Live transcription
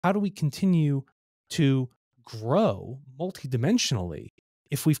how do we continue to grow multidimensionally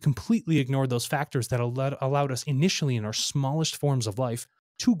if we've completely ignored those factors that allowed us initially in our smallest forms of life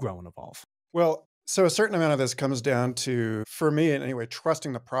to grow and evolve? Well, so a certain amount of this comes down to, for me anyway,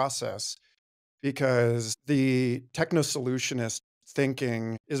 trusting the process because the techno-solutionist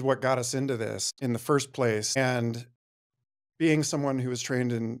thinking is what got us into this in the first place. And being someone who is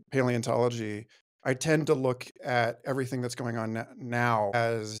trained in paleontology, I tend to look at everything that's going on now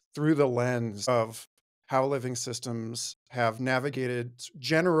as through the lens of how living systems have navigated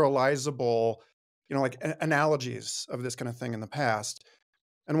generalizable, like analogies of this kind of thing in the past.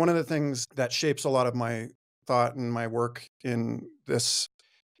 And one of the things that shapes a lot of my thought and my work in this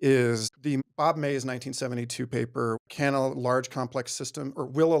is the Bob May's 1972 paper, Can a large complex system or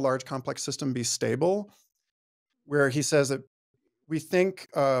will a large complex system be stable? Where he says that we think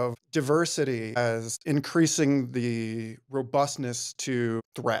of diversity as increasing the robustness to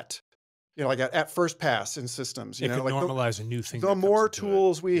threat. Like at first pass in systems, It could like normalize a new thing the that comes more into it.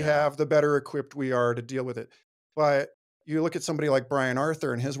 tools we Yeah. have, the better equipped we are to deal with it. But you look at somebody like Brian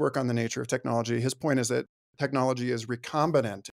Arthur and his work on the nature of technology, his point is that technology is recombinant.